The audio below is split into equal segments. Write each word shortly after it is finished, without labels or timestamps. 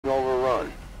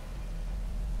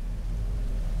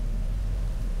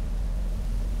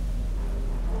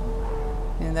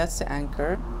And that's the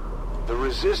anchor. The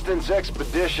Resistance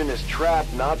expedition is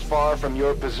trapped not far from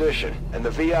your position, and the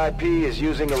VIP is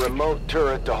using a remote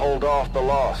turret to hold off the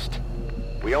Lost.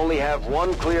 We only have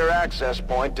one clear access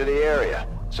point to the area,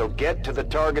 so get to the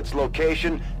target's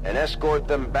location and escort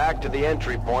them back to the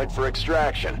entry point for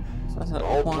extraction. The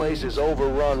whole place is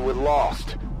overrun with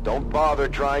Lost. Don't bother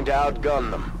trying to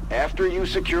outgun them. After you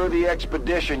secure the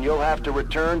expedition, you'll have to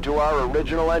return to our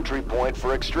original entry point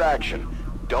for extraction.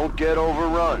 Don't get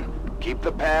overrun. Keep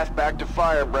the path back to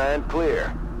Firebrand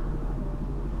clear.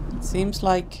 It seems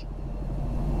like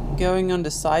going on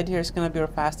the side here is gonna be our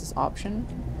fastest option.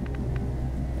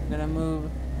 I'm gonna move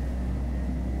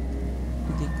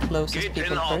the closest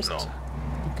people first.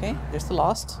 Okay, there's the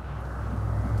Lost.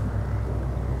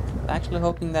 Actually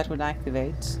hoping that would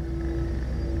activate.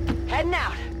 Heading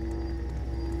out.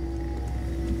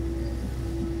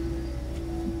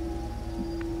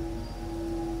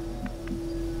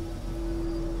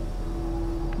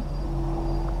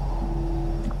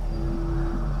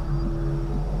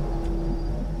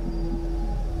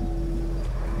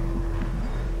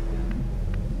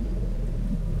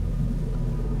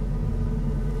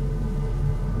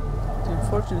 The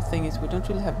unfortunate thing is we don't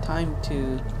really have time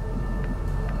to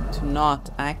not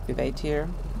activate here.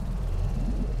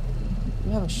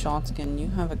 You have a shotgun, you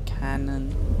have a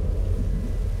cannon.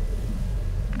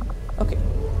 Okay.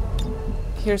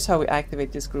 Here's how we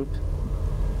activate this group.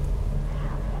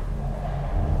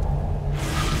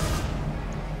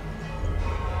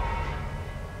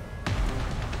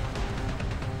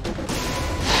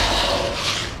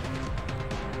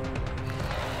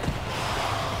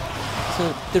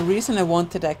 So the reason I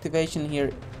wanted activation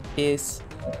here is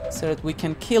so that we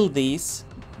can kill these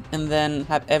and then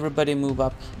have everybody move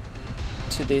up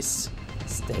to this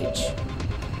stage.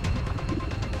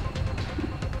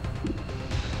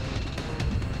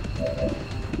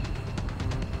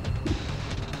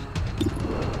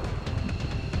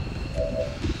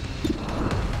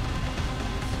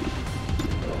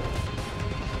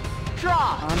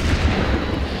 Draw.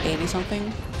 80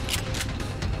 something.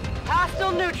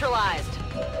 Hostile neutralized.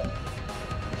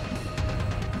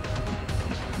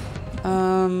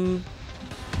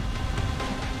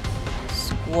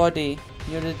 Squaddy,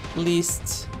 you're the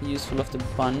least useful of the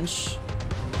bunch.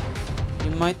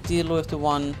 You might deal with the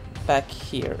one back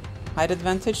here. Height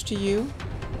advantage to you.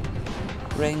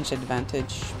 Range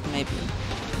advantage, maybe.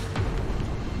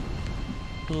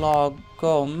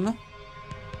 Lagom.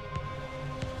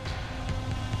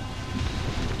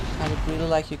 I would really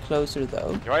like you closer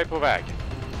though. Jag är på väg.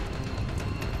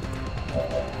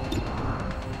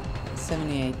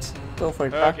 78. Go for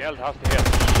it. Hög eldhastighet.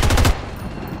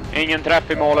 Ingen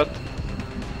träff i målet.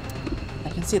 I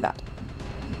can see that.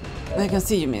 I can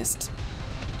see you missed.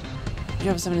 You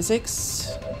have a 76.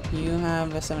 You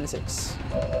have a 76.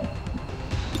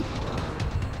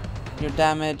 Your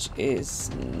damage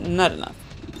is not enough.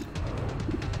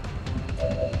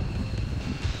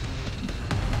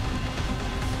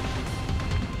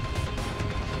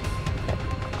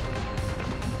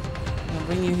 I'll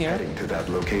bring you here. Heading to that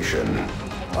location.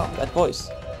 Wow, that voice.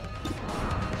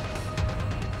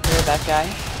 You're that guy.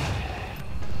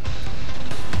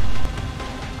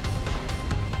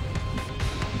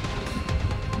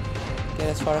 Get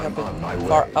as far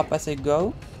up as I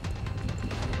go.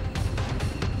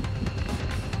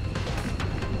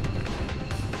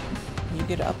 Can you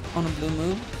get up on a blue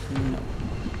move? No.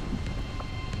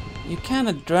 You can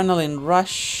adrenaline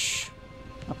rush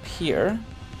up here,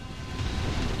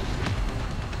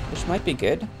 which might be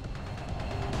good.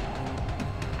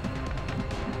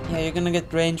 Yeah, you're gonna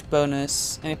get range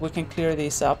bonus, and if we can clear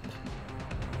these up,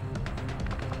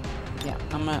 yeah,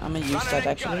 I'm gonna use that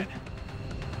actually.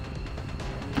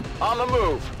 On the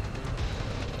move.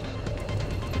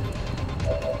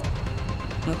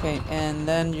 Okay, and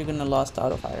then you're gonna lost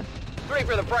auto fire. 3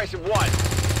 for the price of 1.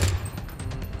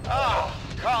 Oh,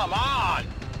 come on!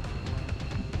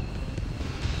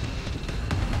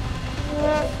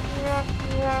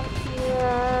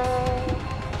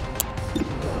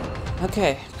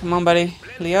 Okay, come on, buddy.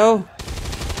 Leo,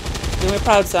 do me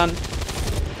proud, son.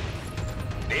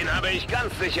 Den habe ich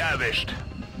ganz sicher erwischt.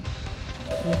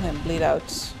 Okay, bleed out.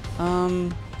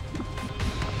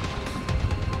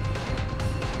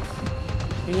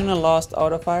 You're gonna lost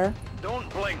auto fire. Don't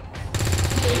blink.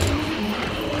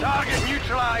 Target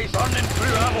neutralized. Running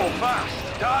through ammo fast.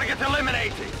 Target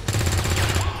eliminated.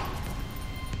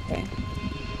 Okay.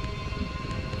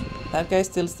 That guy's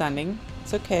still standing.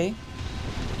 It's okay.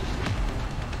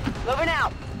 Moving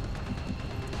out.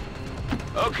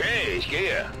 Okay, ich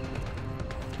gehe.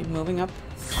 Keep moving up.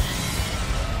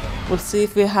 We'll see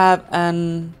if we have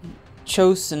an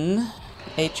chosen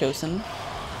a chosen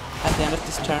at the end of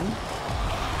this turn.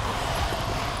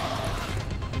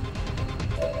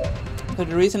 So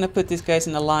the reason I put these guys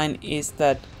in a line is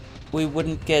that we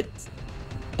wouldn't get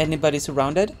anybody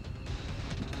surrounded.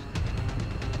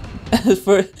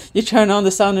 For you turn on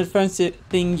the sound and the first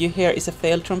thing you hear is a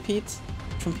failed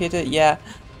trumpeter, yeah.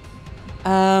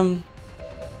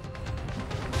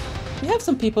 We have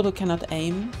some people who cannot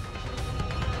aim.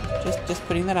 Just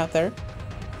putting that out there.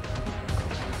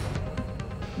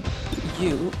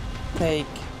 You take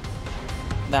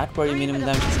that where you minimum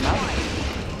damage is now.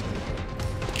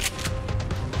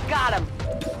 Got him.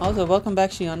 Also, welcome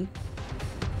back, Shion.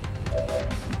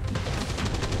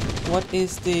 What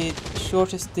is the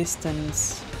shortest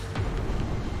distance?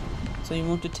 So you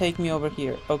want to take me over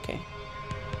here? Okay.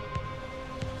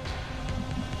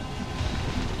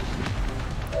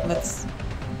 Let's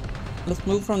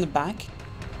move from the back.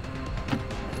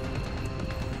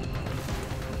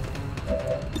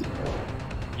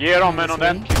 Ge dem en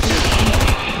ordentlig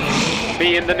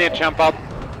fienden nedkämpad.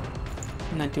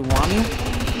 91.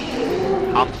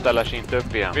 Han ställer sig inte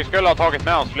upp igen. Vi skulle ha tagit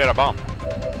med oss flera band.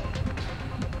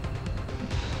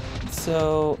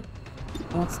 So,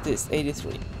 what's this?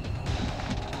 83.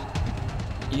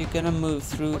 You're gonna move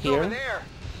through here.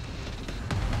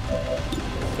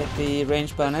 Get the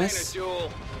range bonus.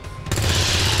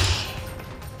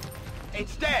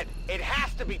 It's dead. It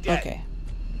has to be dead. Okay.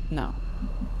 Now.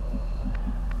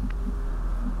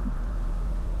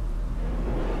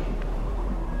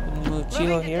 Move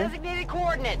Geo here. Designated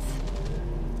coordinates.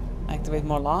 Activate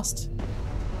more lost.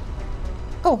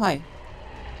 Oh, hi.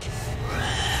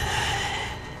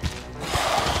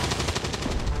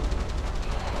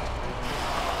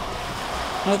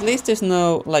 Well, at least there's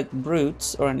no, like,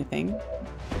 brutes or anything.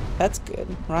 That's good,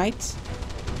 right?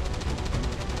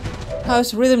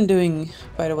 How's Rhythm doing,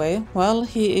 by the way? Well,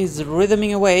 he is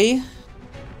rhythming away.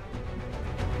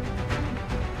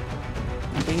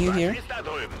 I'll bring you here.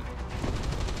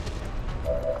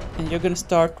 And you're gonna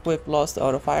start with Lost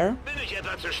Auto Fire.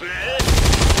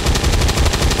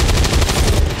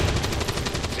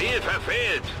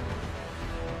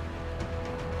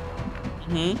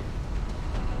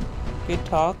 Good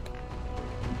talk.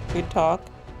 Good talk.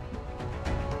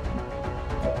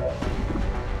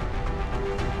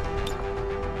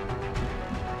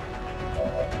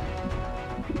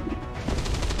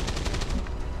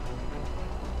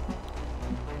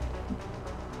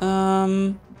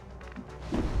 Um,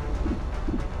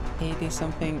 80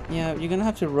 something. Yeah, you're gonna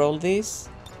have to roll these.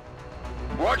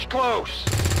 Watch close.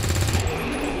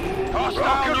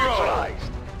 Hostile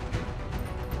neutralized.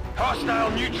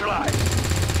 Hostile neutralized.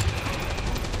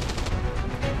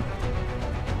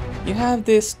 You have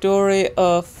this story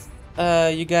of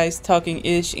you guys talking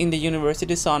ish in the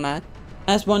university sauna,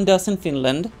 as one does in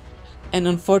Finland, an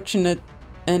unfortunate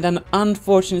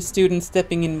student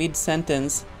stepping in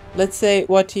mid-sentence. Let's say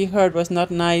what he heard was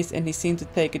not nice and he seemed to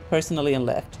take it personally and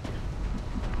left.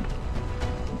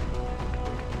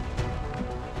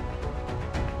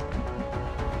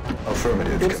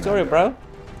 Affirmative. Good story, bro.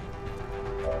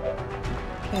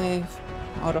 Okay,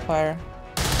 auto fire.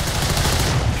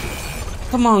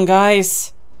 Come on,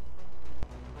 guys.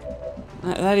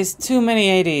 That is too many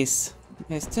 80s.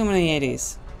 There's too many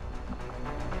 80s.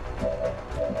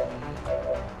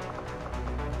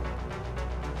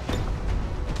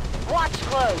 Watch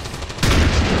close.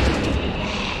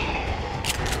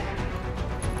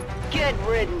 Good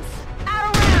riddance.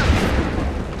 Out of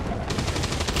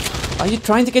round. Are you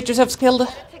trying to get yourselves killed?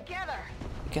 Together.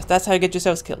 Because that's how you get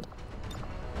yourselves killed.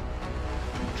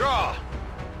 Draw.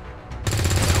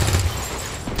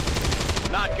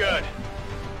 Not good.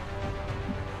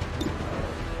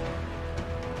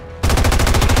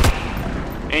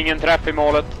 Ingen träff i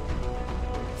målet.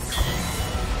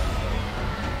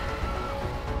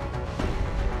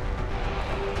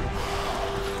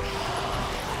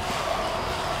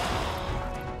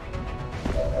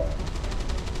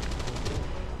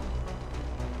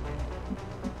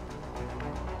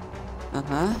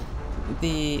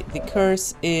 The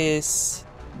curse is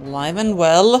alive and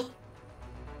well.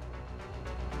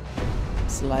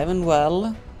 It's alive and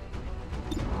well.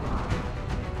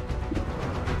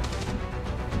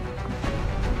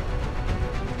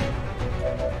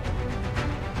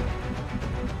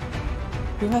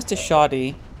 Who has the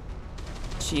shoddy?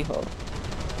 Chiho.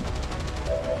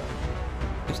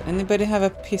 Does anybody have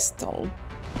a pistol?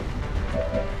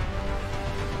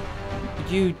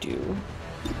 You do.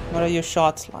 What are your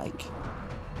shots like?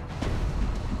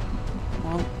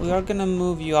 Well, we are gonna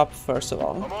move you up first of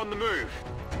all. I'm on the move.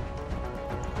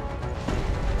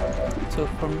 So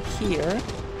from here,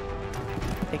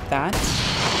 take that.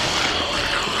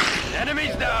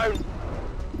 Enemies down.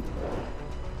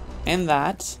 And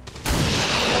that.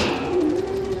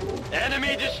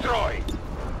 Enemy destroyed.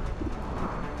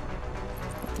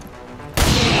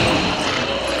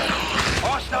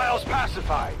 Hostiles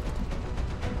pacified.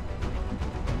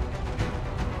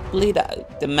 Bleed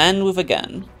out. The man with a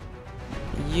gun.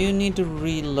 You need to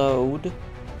reload.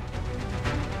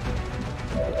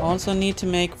 You also need to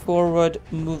make forward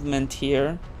movement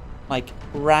here. Like,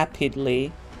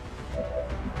 rapidly.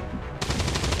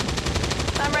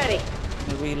 I'm ready.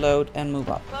 Reload and move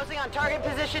up. Closing on target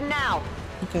position now.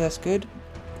 Okay, that's good.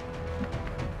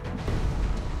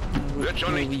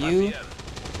 Move you.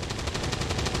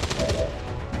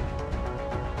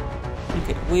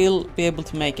 Okay, we'll be able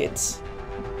to make it.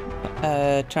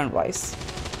 Turn-wise.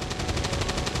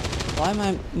 Why am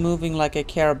I moving like I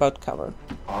care about cover?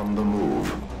 On the move.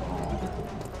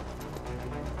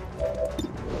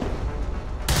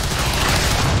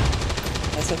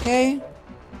 That's okay.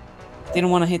 Didn't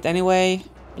want to hit anyway.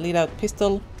 Bleed out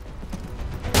pistol.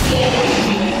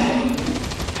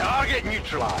 Target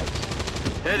neutralized.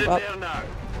 Headed Up. there now.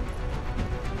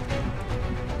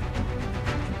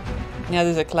 Yeah,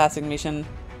 there's a classic mission.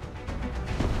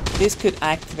 This could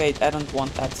activate. I don't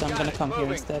want that, so I'm gonna come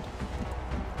here instead.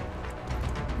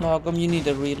 Lagom, you need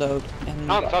a reload. And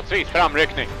Ansatsvis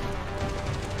framryckning.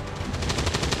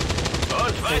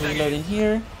 so reload in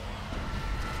here.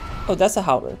 Oh, that's a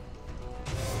howler.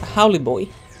 A howly boy.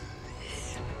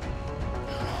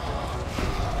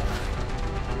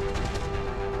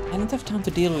 I don't have time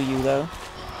to deal with you though.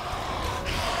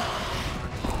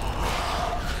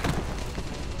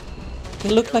 They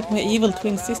look like my evil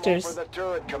twin sisters. For the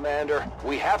turret, Commander.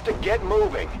 We have to get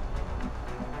moving.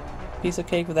 Piece of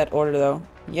cake with that order though.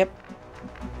 Yep.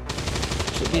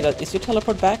 Should be that. Is your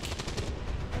teleport back?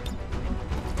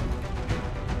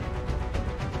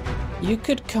 You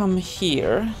could come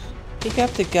here, pick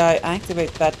up the guy,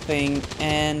 activate that thing,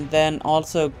 and then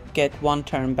also get one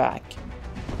turn back.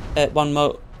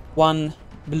 One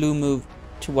blue move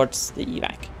towards the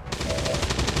evac.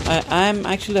 I'm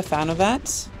actually a fan of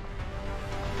that.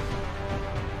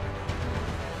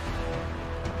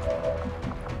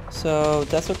 So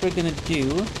that's what we're gonna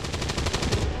do.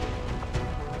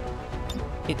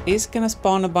 It is gonna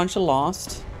spawn a bunch of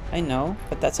Lost, I know,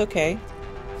 but that's okay.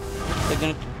 They're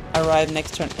gonna arrive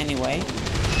next turn anyway.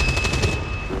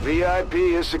 The VIP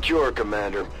is secure,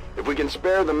 Commander. If we can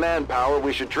spare the manpower,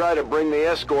 we should try to bring the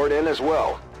escort in as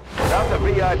well. Without the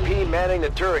VIP manning the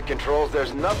turret controls,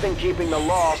 there's nothing keeping the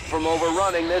Lost from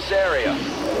overrunning this area.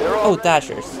 They're Oh, already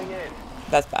dashers. moving in.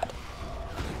 That's bad.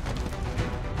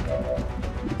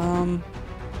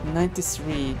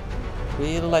 93.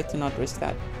 Really like to not risk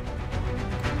that.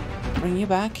 Bring you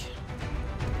back.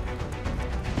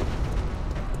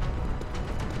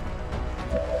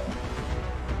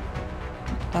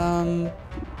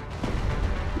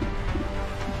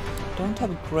 Don't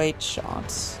have great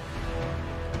shots.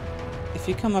 If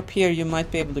you come up here, you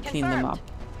might be able to clean them up.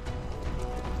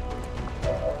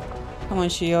 Come on,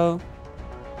 Shio.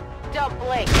 Don't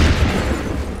blink.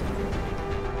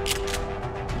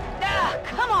 Ah,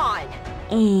 come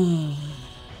on.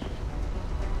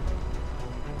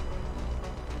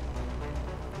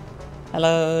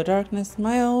 Hello, darkness,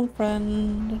 my old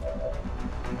friend.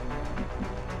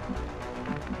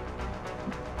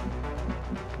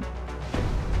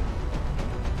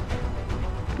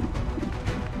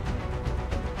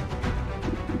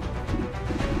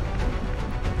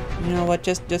 You know what?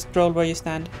 Just roll where you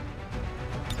stand.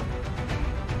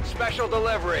 Special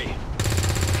delivery.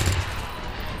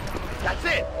 That's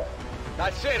it.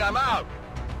 That's it. I'm out.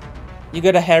 You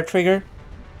got a hair trigger?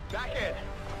 Back in.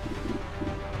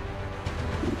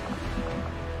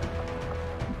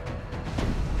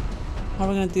 How are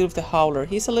we gonna deal with the Howler?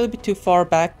 He's a little bit too far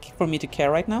back for me to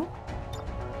care right now.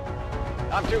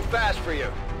 I'm too fast for you.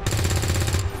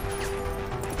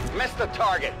 Missed the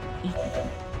target.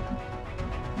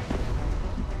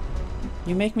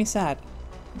 You make me sad.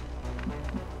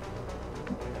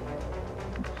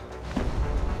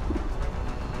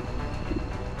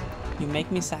 You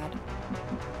make me sad.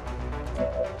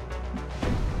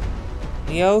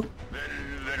 Leo,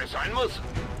 Wenn es sein muss.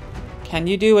 can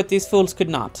you do what these fools could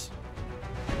not?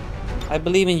 I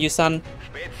believe in you, son.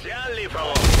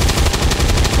 Speziallieferung.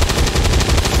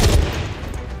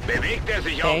 Bewegt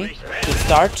sich auch Okay, nicht. good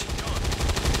start.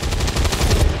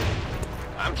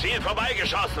 Am Ziel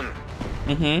vorbeigeschossen.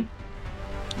 Mm-hmm.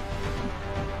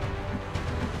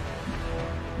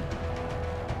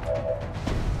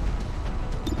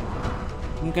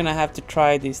 I'm gonna have to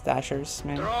try these dashers,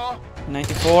 man. Draw.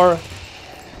 94.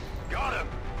 Got him.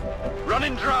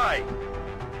 Running dry.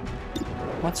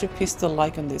 What's your pistol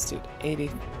like on this dude? 80.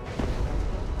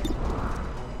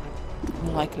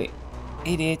 Likely.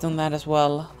 88 on that as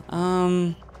well.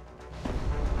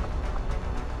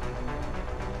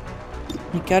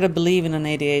 You gotta believe in an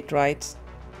 88, right?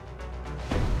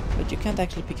 But you can't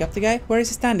actually pick up the guy. Where is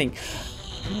he standing?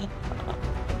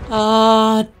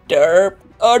 Derp.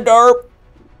 Oh, derp.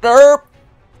 Derp.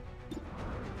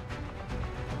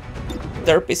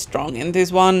 Derp is strong in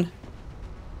this one.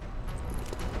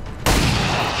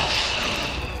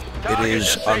 It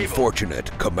is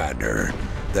unfortunate, Commander,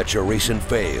 that your recent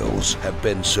fails have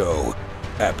been so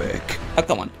epic. Oh,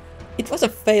 come on. It was a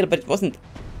fail, but it wasn't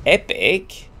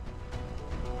epic.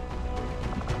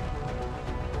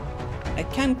 I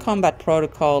can combat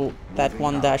protocol that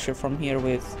one dasher from here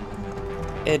with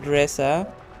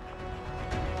Edresa.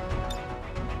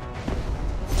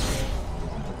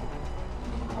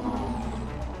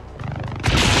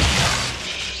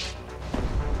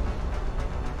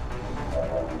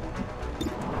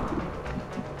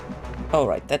 Oh,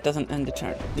 right, that doesn't end the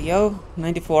turn. Leo,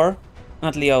 94.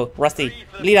 Not Leo, Rusty.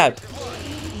 Bleed out.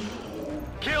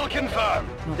 Kill confirmed.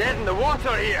 Dead in the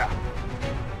water here.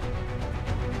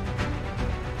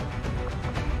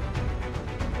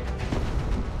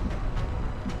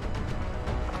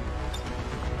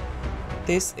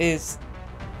 This is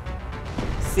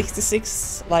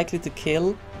 66 likely to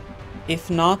kill. If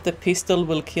not, the pistol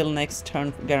will kill next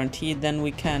turn guaranteed. Then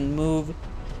we can move,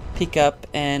 pick up,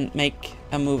 and make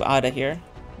a move out of here.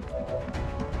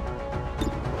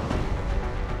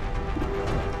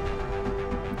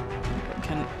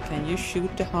 Can you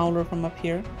shoot the howler from up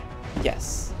here?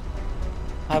 Yes.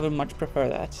 I would much prefer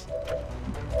that.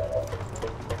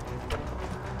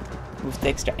 With the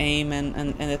extra aim and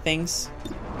the things.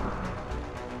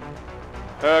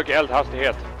 Hög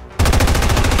eldhastighet.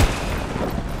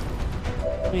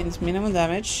 Means minimum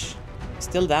damage.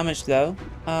 Still damage though.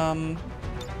 I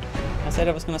said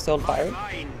I was gonna stall fire.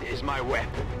 Mind is my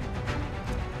weapon.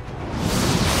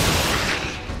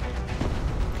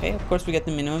 Okay, of course we get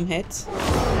the minimum hit.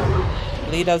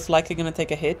 Bleed out's likely gonna take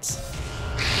a hit.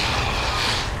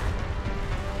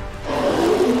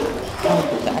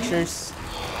 Dashers.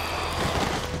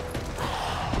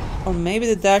 Or maybe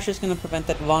the dasher's gonna prevent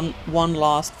that one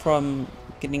lost from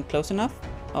getting close enough.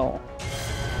 Oh.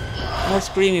 More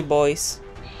screamy boys.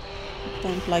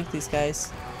 Don't like these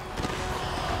guys.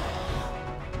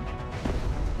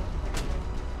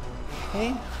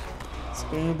 Okay.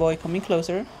 Screamy boy coming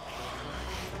closer.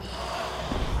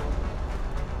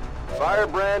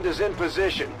 Firebrand is in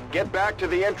position. Get back to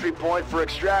the entry point for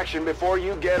extraction before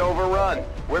you get overrun.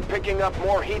 We're picking up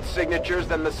more heat signatures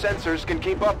than the sensors can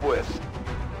keep up with.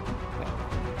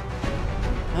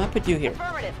 I'll put you here.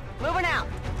 Affirmative. Moving out.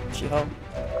 Shiho.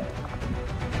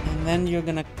 And then you're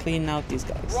gonna clean out these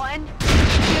guys. 1, 2,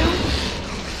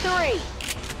 3.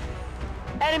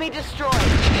 Enemy destroyed.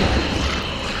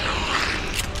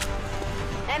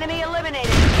 Enemy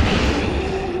eliminated.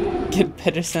 Get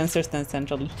better sensors than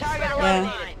central. Target Yeah,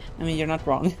 eliminated. I mean, you're not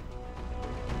wrong.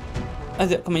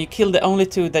 Come on, you killed the only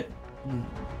two that...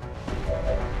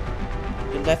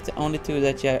 You left the only two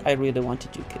that I really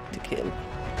wanted you to kill.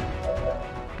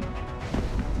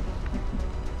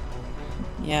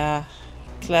 Yeah,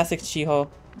 classic Chiho.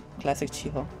 Classic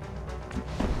Chiho.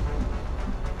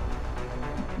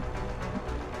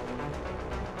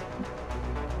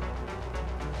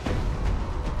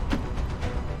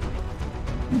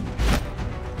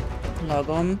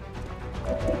 Logom.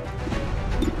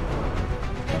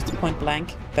 What's the point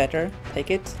blank? Better.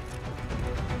 Take it.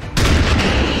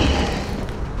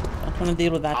 Don't want to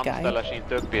deal with that Han guy. ställer sig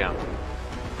inte upp igen.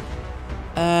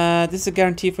 This is a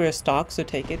guarantee for your stock, so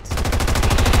take it.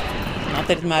 Not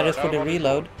that it matters for the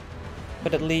reload,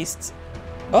 but at least...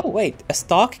 Oh wait, a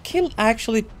stock kill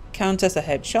actually counts as a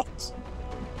headshot?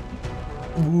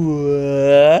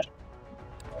 What?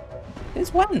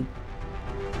 Since when?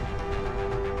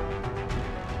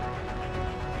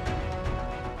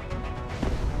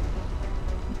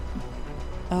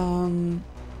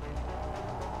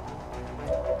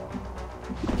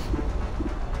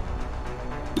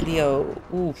 Leo,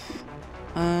 oof.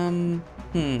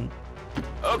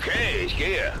 Okay,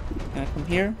 here. Gonna come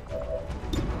here.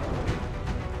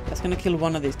 That's gonna kill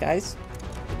one of these guys.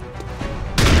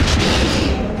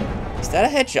 Is that a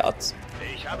headshot?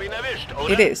 Ich hab ihn erwischt,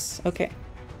 oder? It is, okay.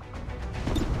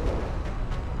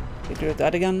 Get rid of the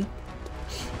other gun.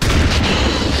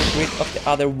 Get rid of the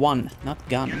other one, not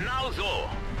gun. Genau so.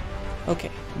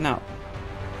 Okay, now.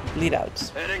 Bleed out.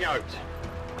 Heading out.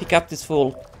 Pick up this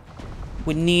fool.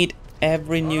 We need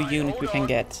every new unit we can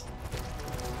get.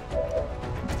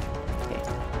 Okay.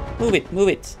 Move it, move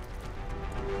it.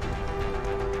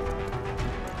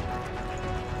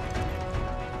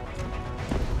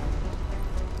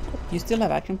 You still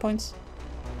have action points?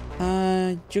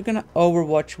 You're gonna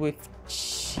overwatch with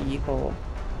Chiho.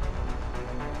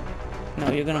 No,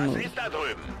 you're gonna move.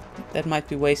 That might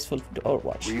be wasteful to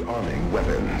overwatch. Rearming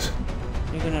weapons.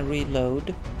 You're gonna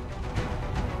reload.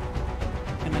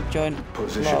 Gonna join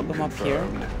Logum up here.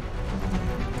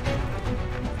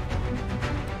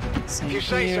 Same If you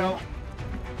say here. so.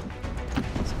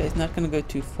 This guy's not gonna go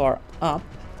too far up.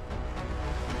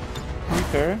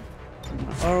 Hunker.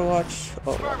 Overwatch.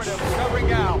 Affirmative, covering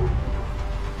now.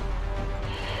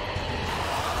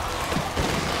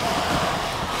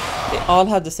 They all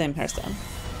have the same hairstyle.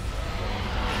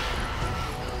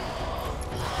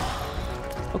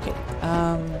 Okay,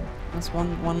 that's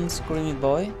one screaming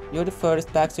boy. You're the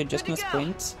furthest back, so you're just gonna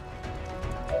sprint.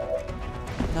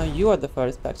 Now you are the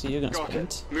furthest back, so you're gonna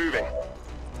sprint. Moving.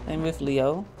 And with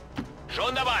Leo.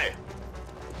 Schon dabei.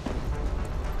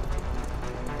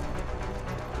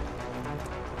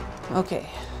 Okay.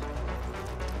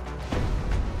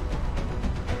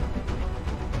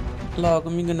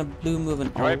 Logum, you're gonna blue move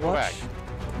and Overwatch.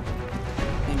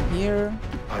 And here.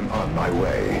 I'm on my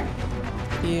way.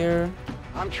 Here.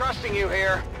 I'm trusting you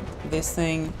here. This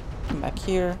thing. Come back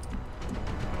here.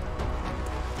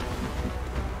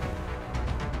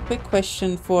 Quick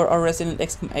question for our resident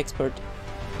XCOM expert.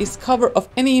 Is cover of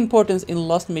any importance in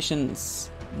Lost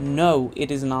missions? No,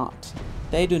 it is not.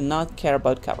 They do not care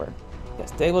about cover.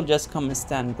 Yes, they will just come and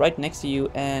stand right next to you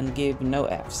and give no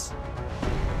Fs.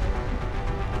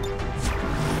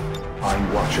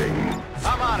 I'm watching.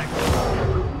 I'm on it.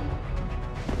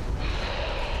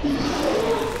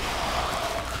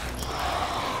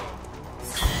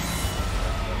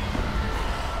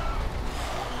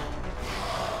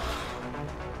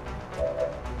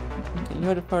 Okay,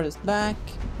 you're the farthest back.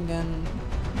 Again.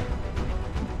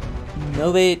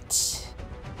 Move it.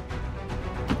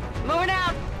 Moving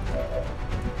out.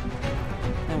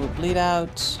 And we bleed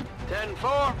out.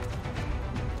 10-4.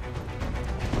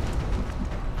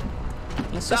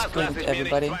 Let's just sprint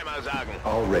everybody.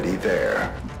 Already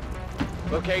there.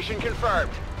 Location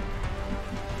confirmed.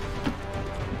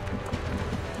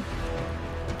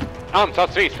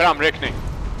 Ansatsvis framryckning.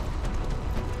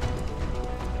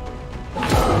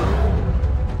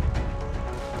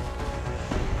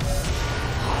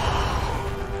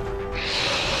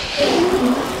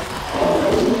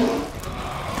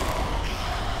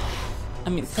 I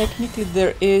mean, technically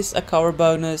there is a cover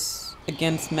bonus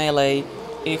against melee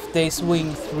if they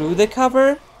swing through the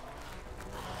cover,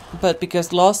 but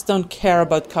because Lost don't care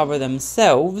about cover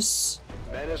themselves,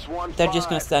 they're just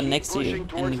gonna stand next to you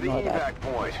and ignore that.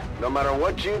 No matter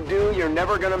what you do, you're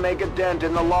never gonna make a dent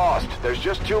in the Lost. There's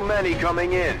just too many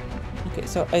coming in. Okay,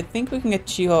 so I think we can get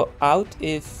Chiho out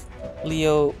if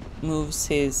Leo moves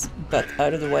his butt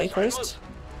out of the way first.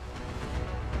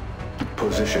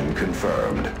 Position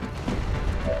confirmed.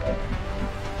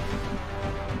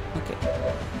 Okay,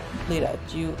 lead out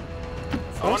you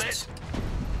first.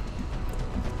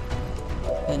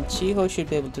 And Chiho should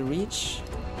be able to reach.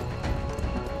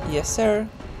 Yes, sir.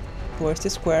 Where's the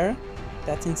square?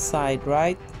 That's inside,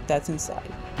 right? That's inside.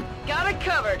 Got it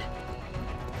covered.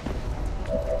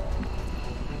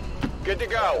 Good to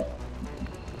go.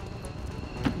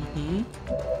 Mm-hmm.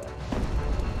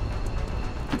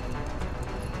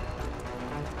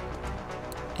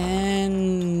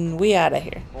 And we out of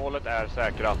here. Målet är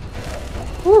säkrat.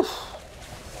 Whew.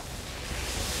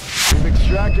 We've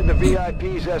extracted the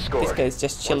VIP's escort. This guy's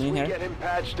just chilling Once we here. get him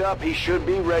patched up, he should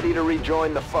be ready to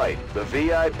rejoin the fight. The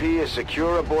VIP is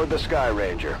secure aboard the Sky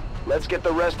Ranger. Let's get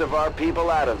the rest of our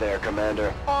people out of there,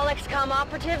 Commander. All XCOM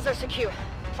operatives are secure.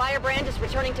 Firebrand is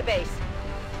returning to base.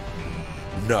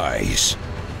 Nice.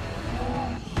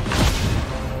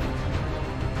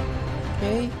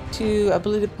 Okay, 2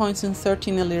 ability points and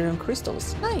 13 Illyrium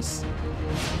crystals. Nice.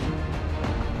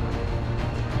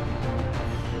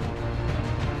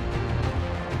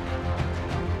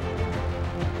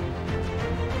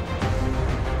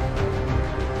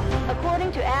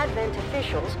 According to Advent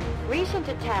officials, recent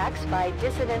attacks by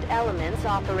dissident elements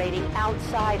operating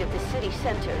outside of the city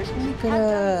centers I'm have gonna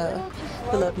done little to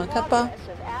fill slow up my the cuppa. progress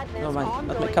of Advent's No, not my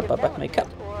ongoing cuppa, but my cup.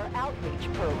 development or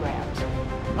outreach programs.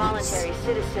 Voluntary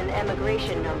citizen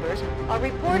emigration numbers are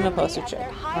reportedly posture at check,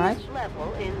 their highest alright?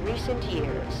 level in recent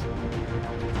years.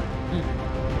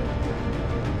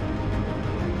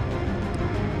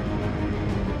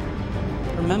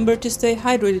 Remember to stay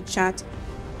hydrated, chat.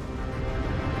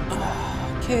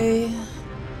 Okay.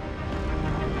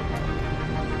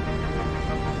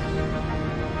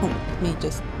 Oh, let me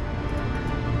just...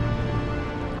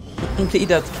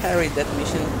 Bleed out carried that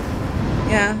mission.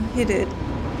 Yeah, he did.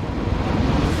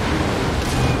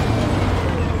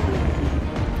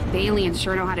 The aliens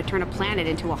sure know how to turn a planet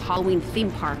into a Halloween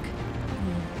theme park.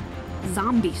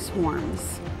 Zombie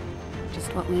swarms.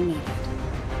 Just what we needed.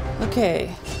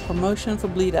 Okay, promotion for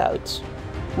bleed out.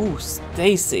 Ooh,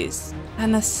 stasis.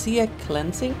 Panacea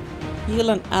cleansing? Heal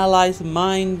an ally's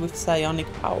mind with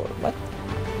psionic power. What?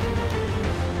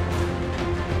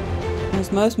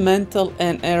 Has most mental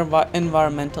and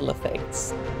environmental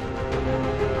effects.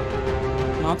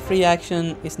 Not free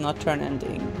action, is not turn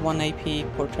ending. 1 AP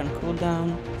per turn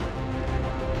cooldown.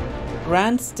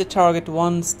 Grants the target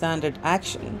 1 standard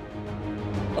action.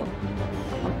 Oh,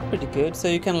 pretty good. So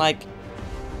you can like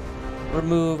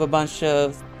remove a bunch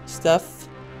of stuff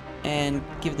and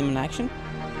give them an action.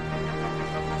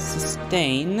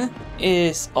 Sustain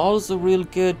is also real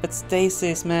good, but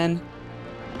stasis, man.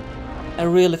 I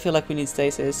really feel like we need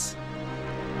stasis.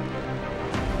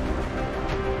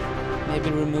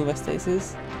 Maybe remove a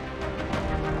stasis.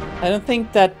 I don't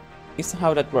think that is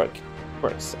how that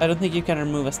works. I don't think you can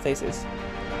remove a stasis.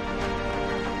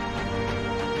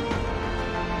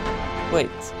 Wait,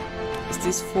 is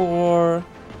this for...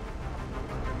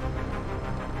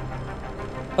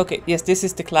 Okay, yes, this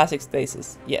is the classic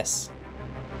stasis. Yes.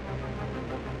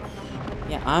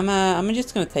 Yeah, I'm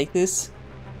just gonna take this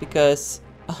because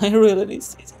I really need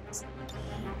stasis.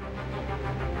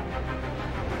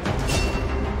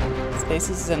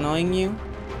 Stasis is annoying you.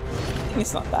 I think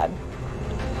it's not bad.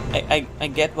 I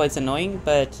get why it's annoying,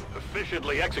 but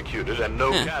efficiently executed and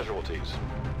no casualties.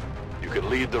 You could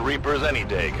lead the Reapers any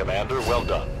day, Commander. Well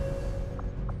done.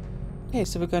 Okay,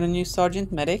 so we got a new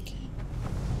Sergeant Medic.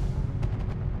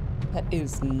 That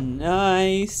is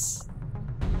nice.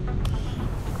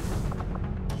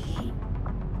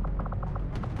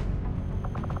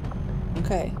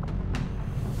 Okay.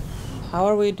 How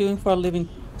are we doing for our living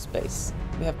space?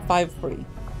 We have 5 free.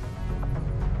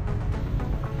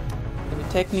 So we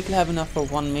technically have enough for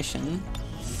 1 mission.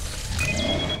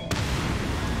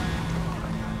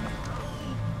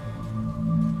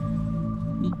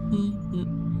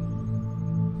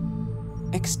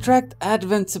 Extract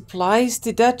advent supplies?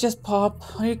 Did that just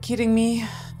pop? Are you kidding me?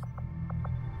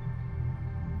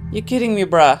 You kidding me,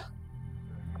 bruh?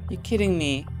 You kidding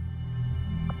me?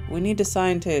 We need a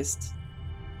scientist.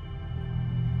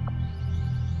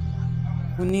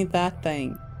 We need that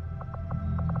thing.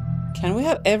 Can we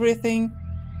have everything?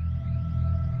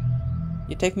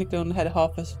 You technically only had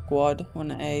half a squad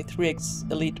on a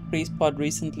 3x elite priest pod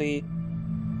recently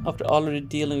after already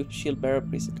dealing with shield bearer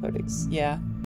priest codex. Yeah.